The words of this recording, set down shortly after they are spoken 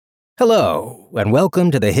Hello, and welcome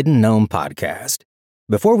to the Hidden Gnome Podcast.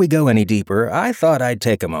 Before we go any deeper, I thought I'd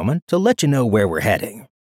take a moment to let you know where we're heading.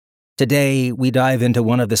 Today, we dive into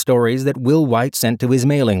one of the stories that Will White sent to his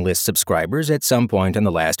mailing list subscribers at some point in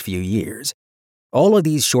the last few years. All of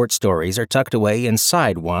these short stories are tucked away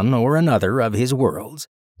inside one or another of his worlds.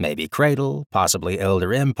 Maybe Cradle, possibly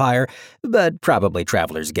Elder Empire, but probably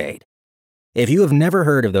Traveler's Gate. If you have never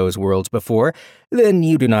heard of those worlds before, then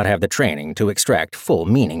you do not have the training to extract full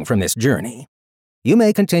meaning from this journey. You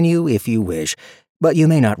may continue if you wish, but you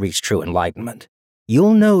may not reach true enlightenment.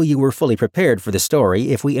 You'll know you were fully prepared for the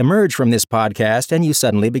story if we emerge from this podcast and you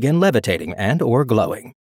suddenly begin levitating and/or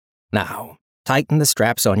glowing. Now, tighten the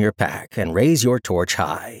straps on your pack and raise your torch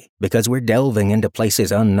high, because we're delving into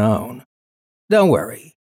places unknown. Don't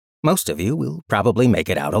worry, most of you will probably make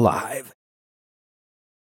it out alive.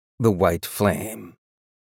 The White Flame.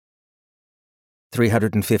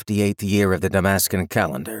 358th year of the Damascan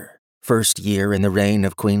calendar, first year in the reign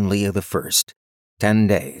of Queen Leah I, 10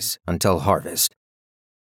 days until harvest.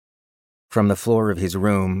 From the floor of his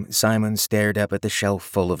room, Simon stared up at the shelf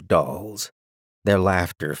full of dolls. Their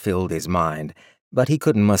laughter filled his mind, but he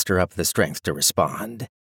couldn't muster up the strength to respond.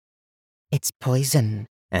 "It's poison,"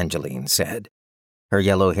 Angeline said. Her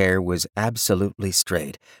yellow hair was absolutely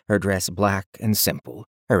straight, her dress black and simple,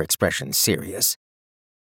 her expression serious.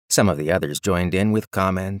 Some of the others joined in with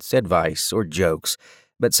comments, advice, or jokes,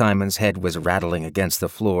 but Simon's head was rattling against the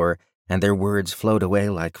floor, and their words flowed away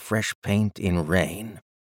like fresh paint in rain.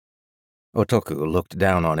 Otoku looked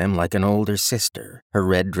down on him like an older sister, her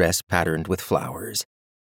red dress patterned with flowers.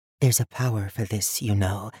 "There's a power for this, you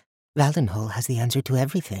know. Valenhol has the answer to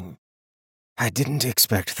everything." "I didn't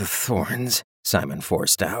expect the thorns," Simon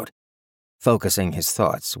forced out. Focusing his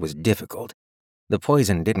thoughts was difficult. The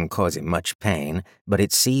poison didn't cause him much pain, but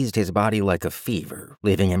it seized his body like a fever,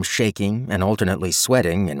 leaving him shaking and alternately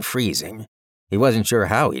sweating and freezing. He wasn't sure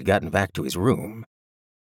how he'd gotten back to his room.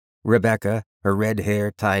 Rebecca, her red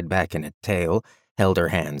hair tied back in a tail, held her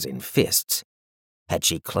hands in fists. Had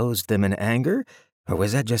she closed them in anger, or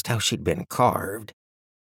was that just how she'd been carved?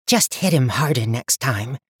 "Just hit him harder next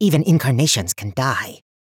time. Even incarnations can die."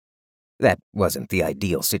 That wasn't the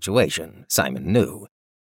ideal situation, Simon knew.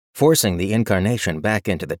 Forcing the incarnation back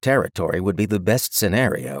into the territory would be the best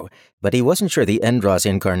scenario, but he wasn't sure the Endros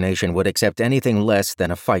incarnation would accept anything less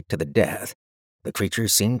than a fight to the death. The creature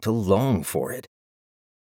seemed to long for it.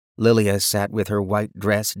 Lilia sat with her white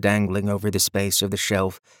dress dangling over the space of the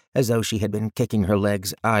shelf, as though she had been kicking her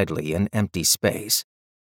legs idly in empty space.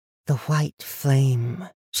 "The white flame,"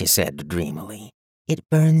 she said dreamily. "It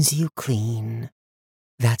burns you clean."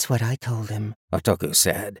 "That's what I told him," Otoku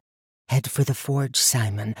said. "Head for the forge,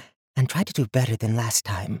 Simon, and try to do better than last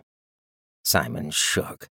time." Simon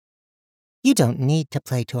shook. "You don't need to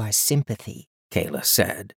play to our sympathy," Kayla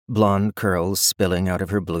said, blonde curls spilling out of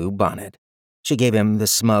her blue bonnet. She gave him the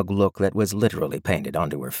smug look that was literally painted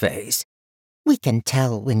onto her face. "We can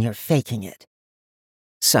tell when you're faking it."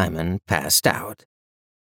 Simon passed out.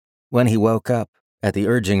 When he woke up, at the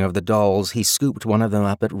urging of the dolls, he scooped one of them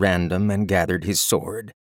up at random and gathered his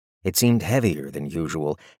sword. It seemed heavier than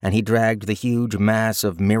usual, and he dragged the huge mass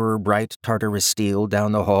of mirror-bright Tartarus steel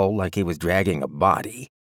down the hall like he was dragging a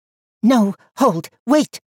body. "No, hold,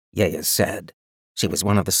 wait," Yaya said. She was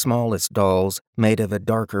one of the smallest dolls, made of a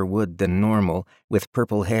darker wood than normal, with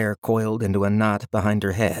purple hair coiled into a knot behind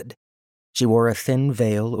her head. She wore a thin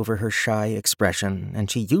veil over her shy expression,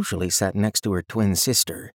 and she usually sat next to her twin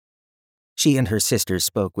sister. She and her sister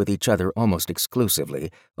spoke with each other almost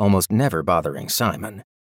exclusively, almost never bothering Simon.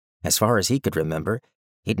 As far as he could remember,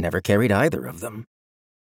 he'd never carried either of them.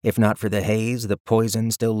 If not for the haze the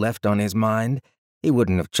poison still left on his mind, he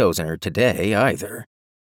wouldn't have chosen her today either.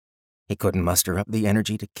 He couldn't muster up the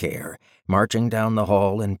energy to care, marching down the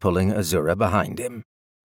hall and pulling Azura behind him.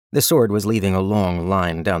 The sword was leaving a long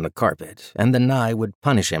line down the carpet, and the Nai would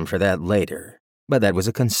punish him for that later, but that was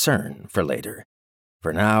a concern for later.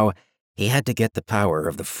 For now, he had to get the power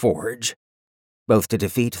of the forge, both to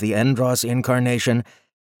defeat the Endros incarnation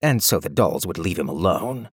and so the dolls would leave him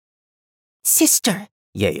alone. "Sister,"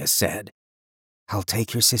 Yaya said. "I'll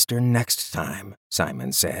take your sister next time,"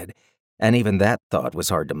 Simon said, and even that thought was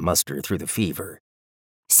hard to muster through the fever.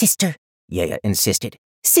 "Sister," Yaya insisted.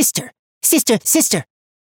 "Sister, sister, sister."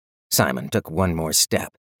 Simon took one more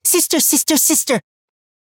step. "Sister, sister, sister."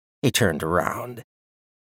 He turned around.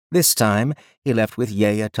 This time, he left with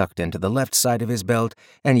Yaya tucked into the left side of his belt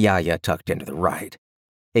and Yaya tucked into the right.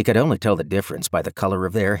 He could only tell the difference by the color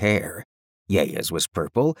of their hair. Yaya's was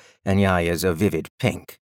purple, and Yaya's a vivid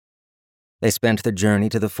pink. They spent the journey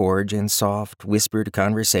to the forge in soft, whispered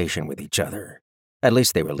conversation with each other. At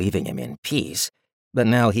least they were leaving him in peace. But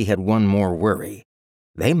now he had one more worry.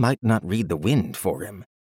 They might not read the wind for him.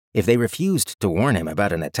 If they refused to warn him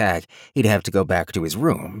about an attack, he'd have to go back to his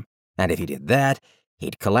room, and if he did that,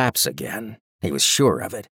 he'd collapse again. He was sure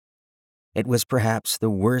of it. It was perhaps the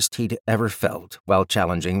worst he'd ever felt while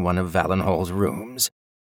challenging one of Valenhol's rooms.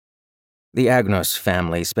 The Agnos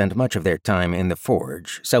family spent much of their time in the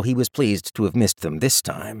forge, so he was pleased to have missed them this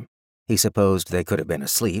time. He supposed they could have been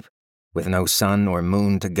asleep. With no sun or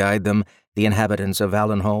moon to guide them, the inhabitants of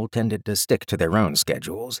Valenhol tended to stick to their own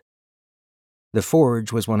schedules. The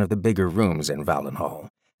forge was one of the bigger rooms in Valenhol,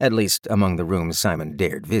 at least among the rooms Simon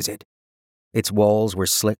dared visit. Its walls were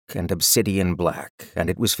slick and obsidian black, and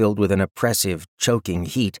it was filled with an oppressive, choking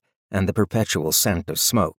heat and the perpetual scent of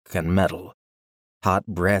smoke and metal. Hot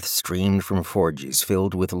breath streamed from forges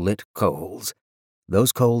filled with lit coals.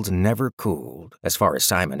 Those coals never cooled, as far as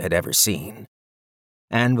Simon had ever seen.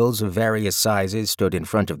 Anvils of various sizes stood in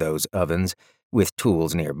front of those ovens, with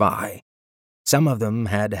tools nearby. Some of them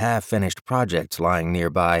had half-finished projects lying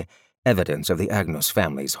nearby, evidence of the Agnos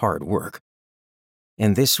family's hard work.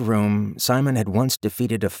 In this room, Simon had once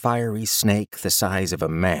defeated a fiery snake the size of a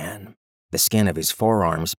man. The skin of his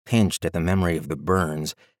forearms pinched at the memory of the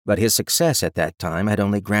burns, but his success at that time had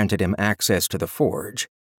only granted him access to the forge.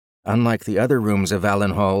 Unlike the other rooms of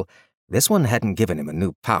Valenhol, this one hadn't given him a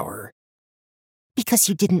new power. Because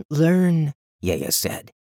you didn't learn, Yaya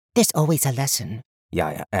said. There's always a lesson,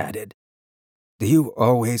 Yaya added. Do you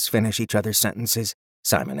always finish each other's sentences?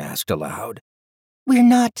 Simon asked aloud. We're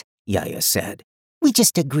not, Yaya said. We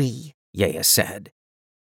just agree, Yaya said.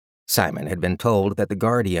 Simon had been told that the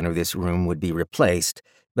guardian of this room would be replaced,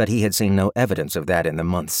 but he had seen no evidence of that in the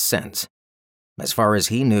months since. As far as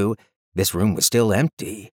he knew, this room was still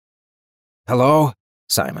empty. Hello,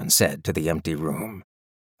 Simon said to the empty room.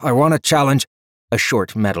 I want to challenge. A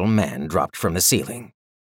short metal man dropped from the ceiling.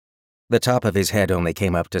 The top of his head only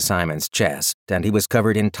came up to Simon's chest, and he was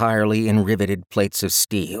covered entirely in riveted plates of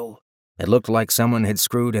steel. It looked like someone had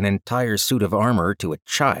screwed an entire suit of armor to a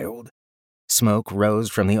child. Smoke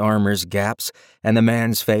rose from the armor's gaps, and the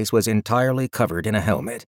man's face was entirely covered in a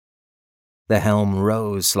helmet. The helm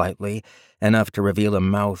rose slightly, enough to reveal a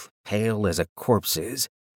mouth pale as a corpse's.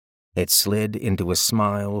 It slid into a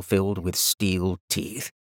smile filled with steel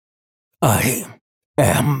teeth. I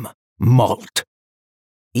am Malt.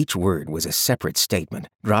 Each word was a separate statement,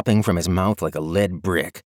 dropping from his mouth like a lead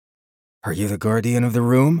brick. Are you the guardian of the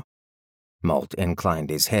room? Malt inclined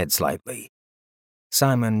his head slightly.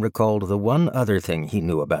 Simon recalled the one other thing he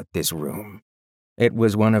knew about this room. It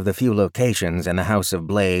was one of the few locations in the House of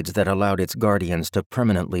Blades that allowed its guardians to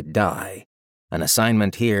permanently die. An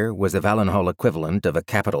assignment here was the Valenhol equivalent of a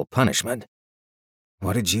capital punishment.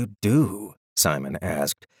 What did you do? Simon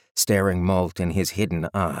asked, staring Malt in his hidden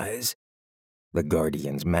eyes. The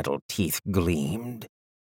guardian's metal teeth gleamed.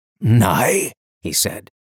 Nigh, he said.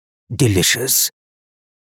 Delicious.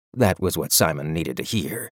 That was what Simon needed to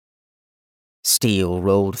hear. Steel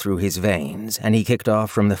rolled through his veins, and he kicked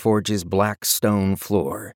off from the forge's black stone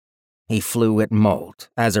floor. He flew at Malt,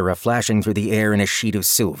 Azura flashing through the air in a sheet of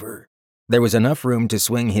silver. There was enough room to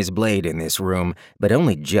swing his blade in this room, but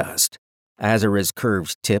only just. Azura's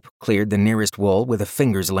curved tip cleared the nearest wall with a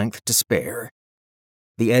finger's length to spare.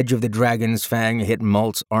 The edge of the dragon's fang hit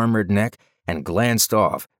Malt's armored neck and glanced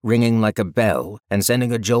off, ringing like a bell and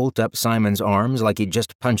sending a jolt up Simon's arms like he'd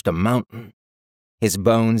just punched a mountain. His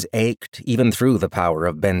bones ached even through the power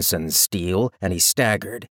of Benson's steel, and he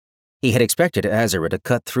staggered. He had expected Azura to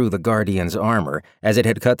cut through the Guardian's armor, as it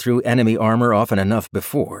had cut through enemy armor often enough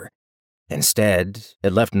before. Instead,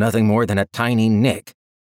 it left nothing more than a tiny nick.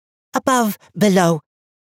 Above, below.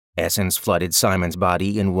 Essence flooded Simon's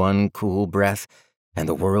body in one cool breath, and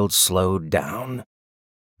the world slowed down.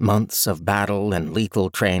 Months of battle and lethal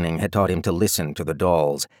training had taught him to listen to the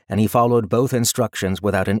dolls, and he followed both instructions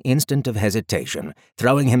without an instant of hesitation,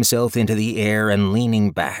 throwing himself into the air and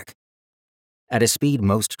leaning back. At a speed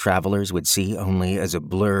most travelers would see only as a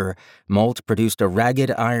blur, Malt produced a ragged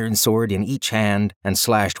iron sword in each hand and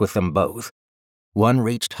slashed with them both. One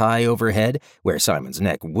reached high overhead, where Simon's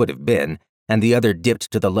neck would have been, and the other dipped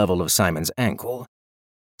to the level of Simon's ankle.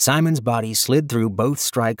 Simon's body slid through both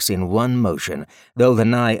strikes in one motion, though the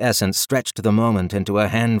nigh essence stretched the moment into a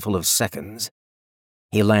handful of seconds.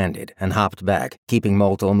 He landed and hopped back, keeping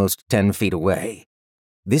Malt almost 10 feet away.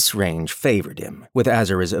 This range favored him, with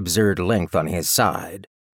Azura's absurd length on his side.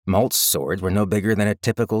 Malt's swords were no bigger than a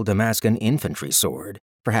typical Damascan infantry sword,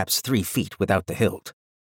 perhaps 3 feet without the hilt.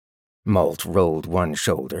 Malt rolled one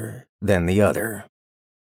shoulder, then the other.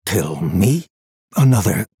 Kill me?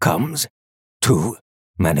 Another comes. Too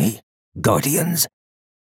many guardians?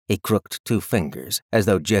 He crooked 2 fingers, as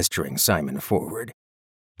though gesturing Simon forward.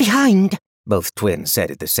 Behind! Both twins said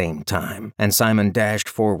at the same time, and Simon dashed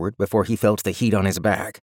forward before he felt the heat on his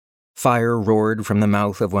back. Fire roared from the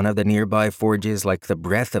mouth of one of the nearby forges like the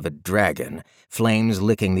breath of a dragon, flames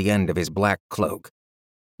licking the end of his black cloak.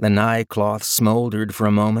 The nigh cloth smoldered for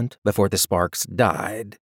a moment before the sparks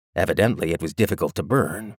died. Evidently, it was difficult to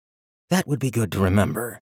burn. That would be good to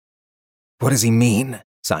remember. "What does he mean?"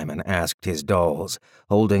 Simon asked his dolls,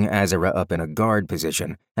 holding Azura up in a guard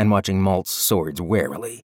position and watching Malt's swords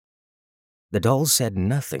warily. The dolls said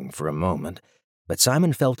nothing for a moment, but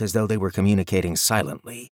Simon felt as though they were communicating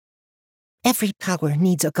silently. Every power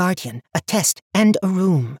needs a guardian, a test, and a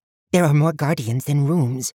room. There are more guardians than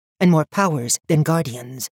rooms, and more powers than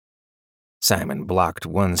guardians. Simon blocked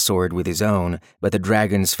one sword with his own, but the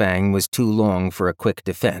dragon's fang was too long for a quick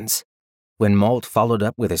defense. When Malt followed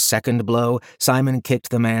up with a second blow, Simon kicked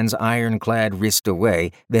the man's ironclad wrist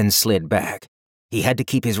away, then slid back. He had to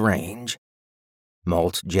keep his range.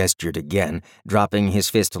 Malt gestured again, dropping his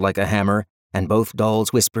fist like a hammer, and both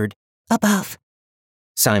dolls whispered, "Above."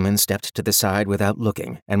 Simon stepped to the side without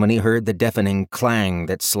looking, and when he heard the deafening clang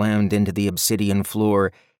that slammed into the obsidian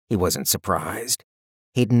floor, he wasn't surprised.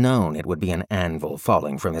 He'd known it would be an anvil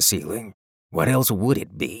falling from the ceiling. What else would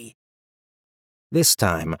it be? This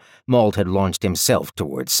time, Malt had launched himself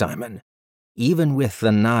towards Simon. Even with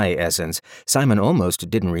the nigh essence, Simon almost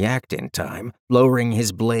didn't react in time, lowering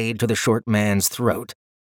his blade to the short man's throat.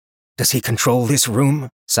 "Does he control this room?"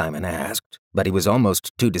 Simon asked, but he was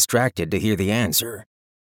almost too distracted to hear the answer.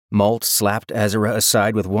 Malt slapped Azura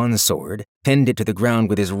aside with one sword, pinned it to the ground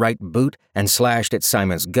with his right boot, and slashed at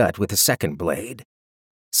Simon's gut with the second blade.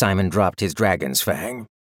 Simon dropped his dragon's fang.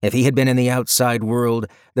 If he had been in the outside world,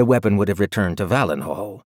 the weapon would have returned to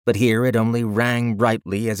Valenhall, but here it only rang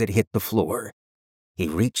brightly as it hit the floor. He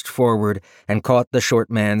reached forward and caught the short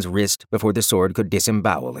man's wrist before the sword could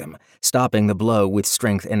disembowel him, stopping the blow with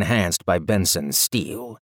strength enhanced by Benson's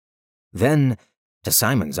steel. Then, to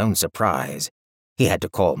Simon's own surprise, he had to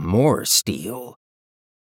call more steel.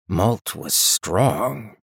 Malt was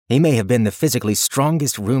strong. He may have been the physically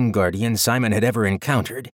strongest room guardian Simon had ever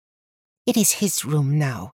encountered. "It is his room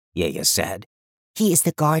now," Yaya said. "He is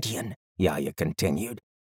the guardian." Yaya continued.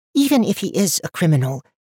 "Even if he is a criminal,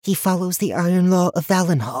 he follows the iron law of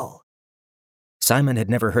Valenhall." Simon had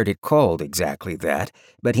never heard it called exactly that,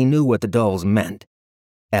 but he knew what the dolls meant.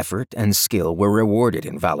 Effort and skill were rewarded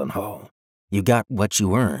in Valenhall. You got what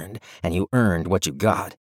you earned, and you earned what you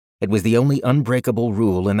got. It was the only unbreakable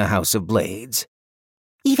rule in the House of Blades.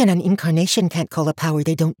 "Even an incarnation can't call a power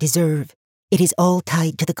they don't deserve. It is all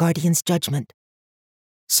tied to the Guardian's judgment."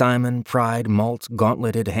 Simon pried Malt's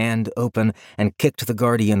gauntleted hand open and kicked the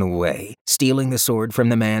Guardian away, stealing the sword from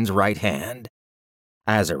the man's right hand.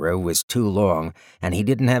 Azura was too long, and he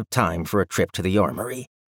didn't have time for a trip to the armory.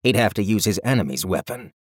 He'd have to use his enemy's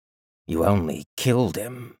weapon. You only killed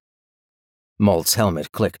him. Malt's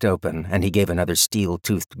helmet clicked open, and he gave another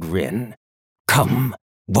steel-toothed grin. "Come,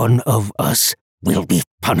 one of us will be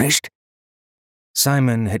punished."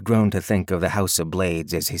 Simon had grown to think of the House of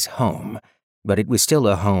Blades as his home, but it was still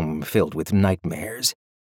a home filled with nightmares.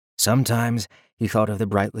 Sometimes he thought of the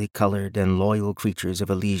brightly colored and loyal creatures of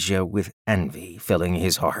Elysia with envy filling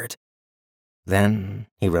his heart. Then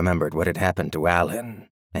he remembered what had happened to Alan,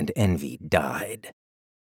 and envy died.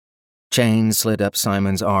 Chains slid up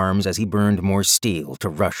Simon's arms as he burned more steel to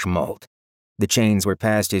rush Malt. The chains were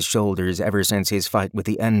past his shoulders ever since his fight with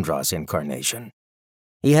the Endros incarnation.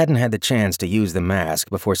 He hadn't had the chance to use the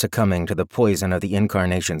mask before succumbing to the poison of the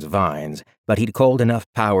incarnation's vines, but he'd called enough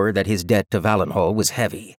power that his debt to Valenhall was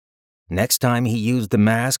heavy. Next time he used the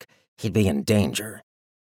mask, he'd be in danger.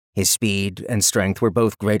 His speed and strength were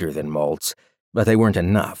both greater than Malt's, but they weren't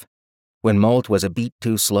enough. When Malt was a beat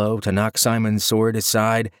too slow to knock Simon's sword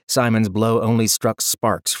aside, Simon's blow only struck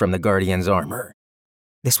sparks from the Guardian's armor.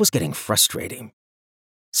 This was getting frustrating.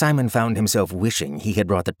 Simon found himself wishing he had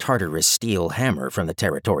brought the Tartarus steel hammer from the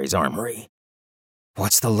Territory's armory.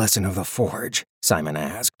 "What's the lesson of the forge?" Simon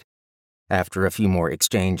asked. After a few more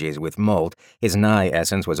exchanges with Malt, his nigh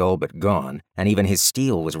essence was all but gone, and even his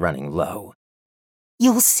steel was running low.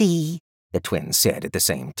 "You'll see," the twins said at the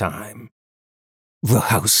same time. "The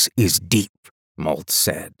house is deep," Malt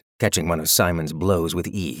said, catching one of Simon's blows with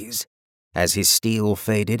ease. As his steel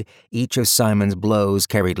faded, each of Simon's blows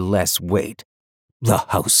carried less weight. "The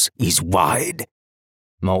house is wide."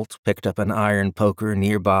 Malt picked up an iron poker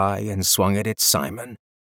nearby and swung it at Simon.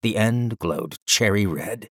 The end glowed cherry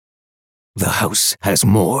red. "The house has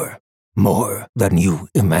more than you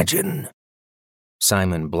imagine."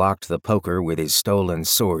 Simon blocked the poker with his stolen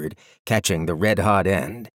sword, catching the red-hot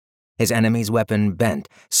end. His enemy's weapon bent,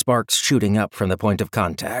 sparks shooting up from the point of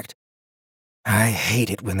contact. I hate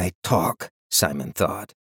it when they talk, Simon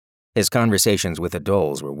thought. His conversations with the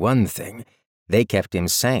dolls were one thing. They kept him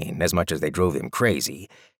sane as much as they drove him crazy.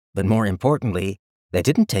 But more importantly, they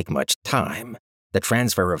didn't take much time. The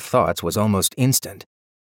transfer of thoughts was almost instant.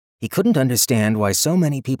 He couldn't understand why so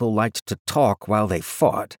many people liked to talk while they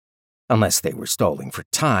fought, unless they were stalling for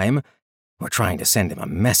time or trying to send him a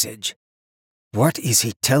message. "What is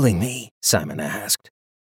he telling me?" Simon asked.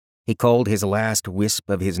 He called his last wisp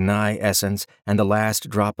of his nigh essence and the last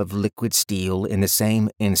drop of liquid steel in the same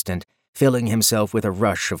instant, filling himself with a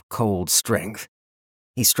rush of cold strength.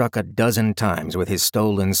 He struck 12 times with his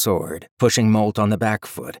stolen sword, pushing Molt on the back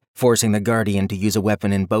foot, forcing the Guardian to use a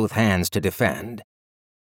weapon in both hands to defend.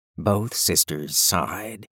 Both sisters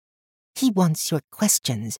sighed. He wants your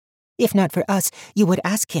questions. If not for us, you would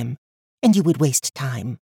ask him, and you would waste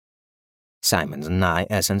time. Simon's nigh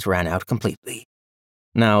essence ran out completely.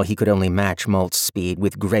 Now he could only match Molt's speed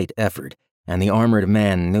with great effort, and the armored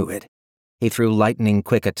man knew it. He threw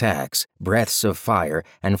lightning-quick attacks, breaths of fire,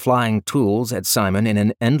 and flying tools at Simon in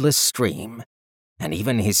an endless stream, and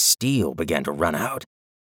even his steel began to run out.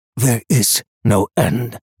 "There is no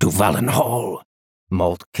end to Valenhall."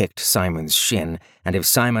 Molt kicked Simon's shin, and if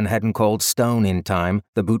Simon hadn't called stone in time,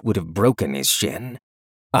 the boot would have broken his shin.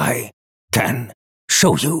 "I can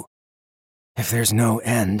show you." "If there's no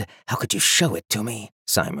end, how could you show it to me?"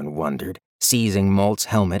 Simon wondered, seizing Molt's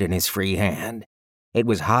helmet in his free hand. It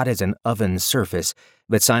was hot as an oven surface,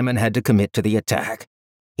 but Simon had to commit to the attack.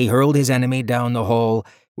 He hurled his enemy down the hall,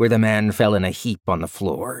 where the man fell in a heap on the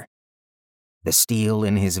floor. The steel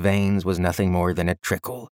in his veins was nothing more than a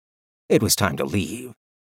trickle. It was time to leave.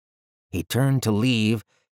 He turned to leave,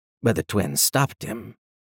 but the twins stopped him.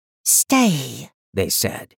 "Stay," they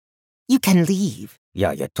said. "You can leave."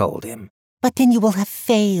 Yaya told him. "But then you will have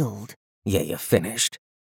failed." Yaya finished.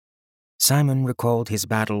 Simon recalled his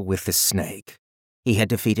battle with the snake. He had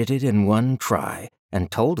defeated it in one try,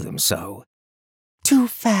 and told them so. "Too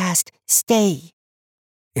fast. Stay."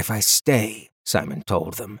 "If I stay," Simon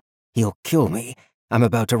told them, "he'll kill me. I'm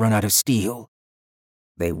about to run out of steel."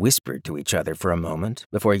 They whispered to each other for a moment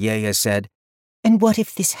before Yaya said, "And what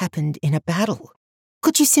if this happened in a battle?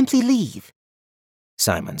 Could you simply leave?"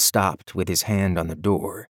 Simon stopped with his hand on the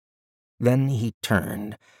door. Then he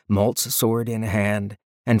turned, Molt's sword in hand,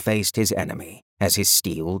 and faced his enemy as his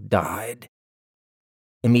steel died.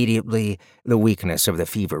 Immediately, the weakness of the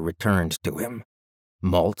fever returned to him.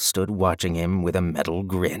 Molt stood watching him with a metal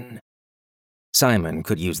grin. Simon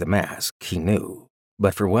could use the mask, he knew,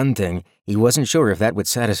 but for one thing, he wasn't sure if that would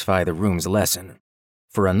satisfy the room's lesson.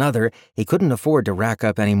 For another, he couldn't afford to rack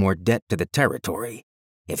up any more debt to the territory.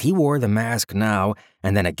 If he wore the mask now,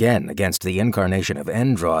 and then again against the incarnation of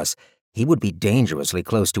Endros, he would be dangerously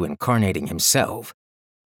close to incarnating himself.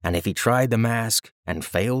 And if he tried the mask and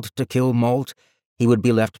failed to kill Molt, he would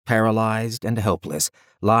be left paralyzed and helpless,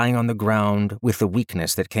 lying on the ground with the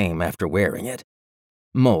weakness that came after wearing it.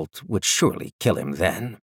 Molt would surely kill him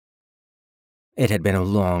then. It had been a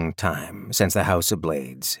long time since the House of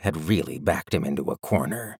Blades had really backed him into a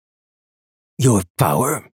corner. "Your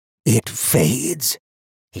power, it fades."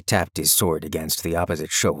 He tapped his sword against the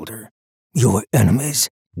opposite shoulder. "Your enemies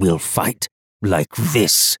will fight like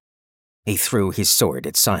this." He threw his sword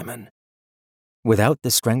at Simon. Without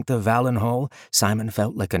the strength of Valenhall, Simon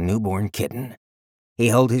felt like a newborn kitten. He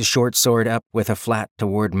held his short sword up with a flat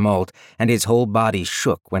toward Molt, and his whole body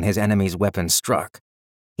shook when his enemy's weapon struck.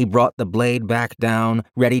 He brought the blade back down,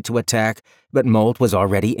 ready to attack, but Molt was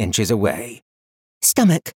already inches away.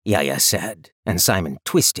 "Stomach," Yaya said, and Simon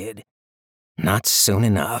twisted. Not soon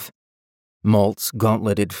enough. Molt's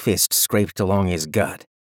gauntleted fist scraped along his gut.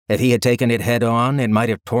 If he had taken it head-on, it might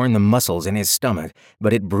have torn the muscles in his stomach,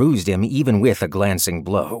 but it bruised him even with a glancing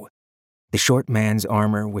blow. The short man's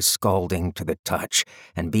armor was scalding to the touch,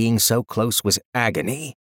 and being so close was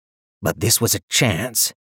agony. But this was a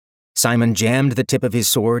chance. Simon jammed the tip of his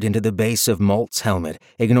sword into the base of Molt's helmet,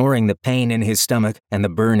 ignoring the pain in his stomach and the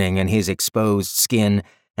burning in his exposed skin,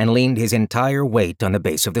 and leaned his entire weight on the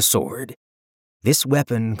base of the sword. This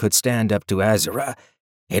weapon could stand up to Azura.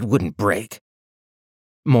 It wouldn't break.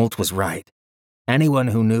 Molt was right. Anyone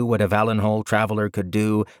who knew what a Valenhall traveler could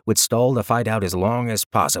do would stall the fight out as long as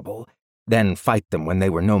possible, then fight them when they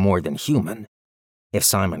were no more than human. If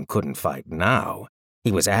Simon couldn't fight now,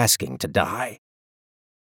 he was asking to die.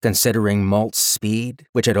 Considering Molt's speed,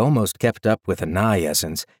 which had almost kept up with the Nigh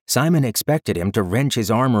Essence, Simon expected him to wrench his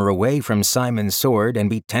armor away from Simon's sword and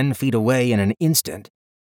be 10 feet away in an instant.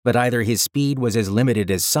 But either his speed was as limited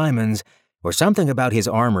as Simon's, or something about his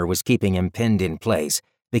armor was keeping him pinned in place,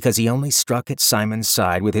 because he only struck at Simon's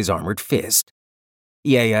side with his armored fist.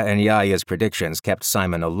 Yaya and Yaya's predictions kept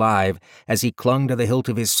Simon alive as he clung to the hilt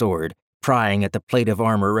of his sword, prying at the plate of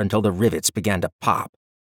armor until the rivets began to pop.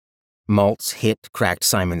 Malt's hit cracked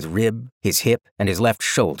Simon's rib, his hip, and his left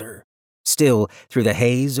shoulder. Still, through the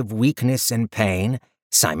haze of weakness and pain,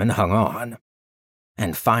 Simon hung on.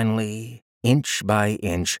 And finally, inch by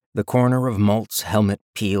inch, the corner of Malt's helmet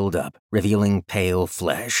peeled up, revealing pale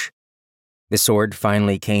flesh. The sword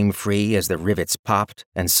finally came free as the rivets popped,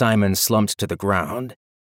 and Simon slumped to the ground.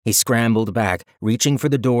 He scrambled back, reaching for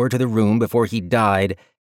the door to the room before he died,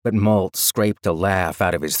 but Malt scraped a laugh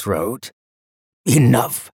out of his throat.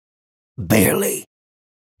 "Enough. Barely."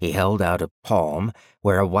 He held out a palm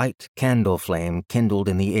where a white candle flame kindled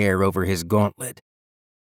in the air over his gauntlet.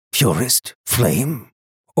 "Purest flame,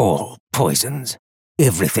 all poisons,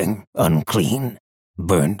 everything unclean,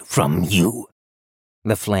 burned from you."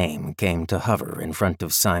 The flame came to hover in front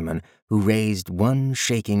of Simon, who raised one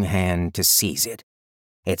shaking hand to seize it.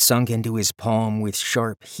 It sunk into his palm with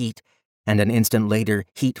sharp heat, and an instant later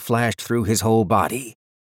heat flashed through his whole body.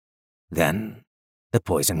 Then the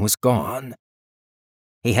poison was gone.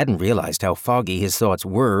 He hadn't realized how foggy his thoughts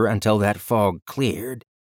were until that fog cleared.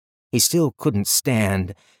 He still couldn't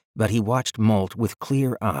stand, but he watched Malt with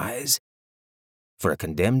clear eyes. For a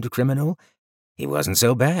condemned criminal, he wasn't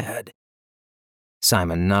so bad.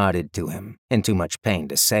 Simon nodded to him, in too much pain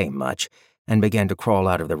to say much, and began to crawl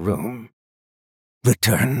out of the room.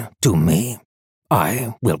 "Return to me.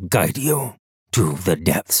 I will guide you to the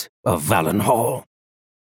depths of Valenhall."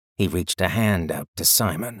 He reached a hand out to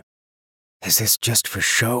Simon. "Is this just for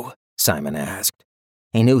show?" Simon asked.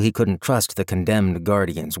 He knew he couldn't trust the condemned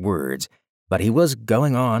guardian's words, but he was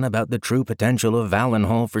going on about the true potential of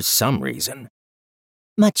Valenhall for some reason.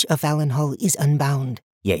 "Much of Valenhall is unbound,"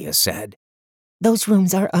 Yaya said. "Those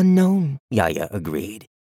rooms are unknown," Yaya agreed.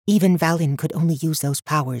 "Even Valen could only use those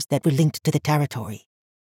powers that were linked to the territory."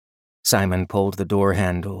 Simon pulled the door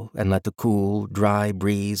handle and let the cool, dry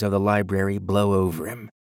breeze of the library blow over him.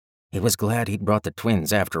 He was glad he'd brought the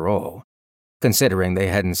twins after all. Considering they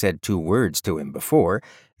hadn't said 2 words to him before,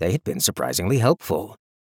 they had been surprisingly helpful.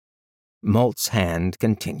 Malt's hand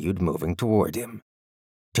continued moving toward him,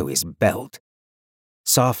 to his belt.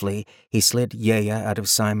 Softly, he slid Yaya out of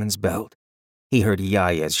Simon's belt. He heard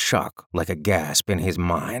Yaya's shock like a gasp in his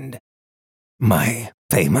mind. "My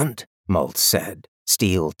payment," Malt said,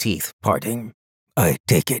 steel teeth parting. "I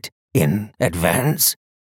take it in advance."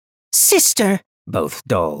 "Sister!" Both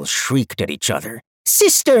dolls shrieked at each other.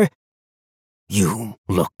 "Sister!" "You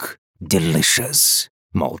look delicious,"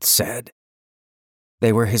 Malt said.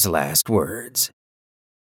 They were his last words.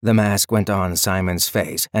 The mask went on Simon's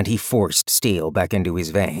face, and he forced steel back into his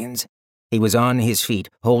veins. He was on his feet,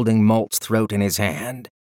 holding Malt's throat in his hand.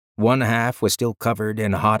 One half was still covered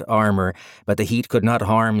in hot armor, but the heat could not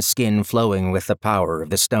harm skin flowing with the power of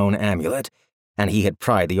the stone amulet, and he had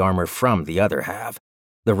pried the armor from the other half.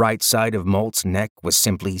 The right side of Malt's neck was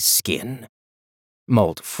simply skin.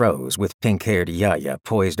 Malt froze with pink-haired Yaya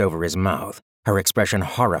poised over his mouth, her expression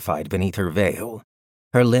horrified beneath her veil.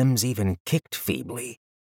 Her limbs even kicked feebly.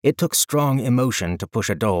 It took strong emotion to push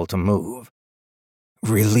a doll to move.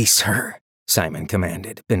 "Release her," Simon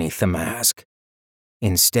commanded beneath the mask.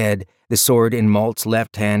 Instead, the sword in Malt's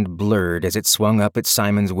left hand blurred as it swung up at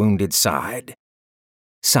Simon's wounded side.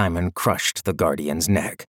 Simon crushed the guardian's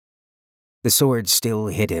neck. The sword still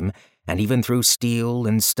hit him, and even through steel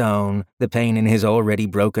and stone, the pain in his already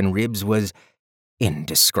broken ribs was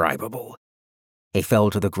indescribable. He fell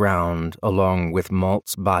to the ground along with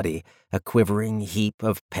Malt's body, a quivering heap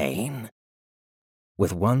of pain.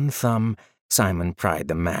 With one thumb, Simon pried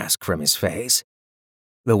the mask from his face.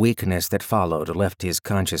 The weakness that followed left his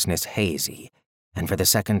consciousness hazy, and for the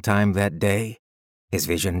second time that day, his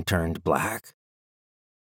vision turned black.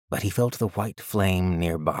 But he felt the white flame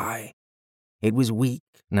nearby. It was weak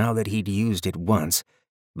now that he'd used it once,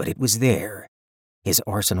 but it was there. His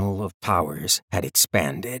arsenal of powers had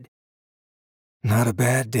expanded. Not a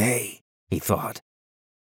bad day, he thought.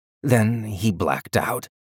 Then he blacked out.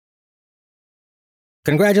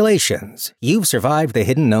 Congratulations, you've survived the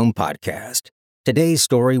Hidden Gnome podcast. Today's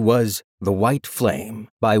story was The White Flame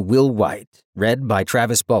by Will White, read by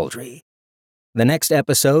Travis Baldry. The next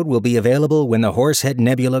episode will be available when the Horsehead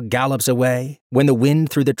Nebula gallops away, when the wind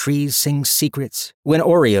through the trees sings secrets, when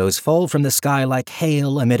Oreos fall from the sky like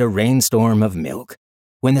hail amid a rainstorm of milk,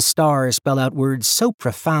 when the stars spell out words so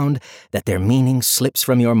profound that their meaning slips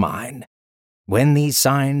from your mind. When these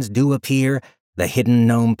signs do appear, the Hidden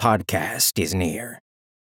Gnome podcast is near.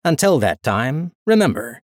 Until that time,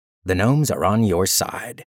 remember, the gnomes are on your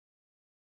side.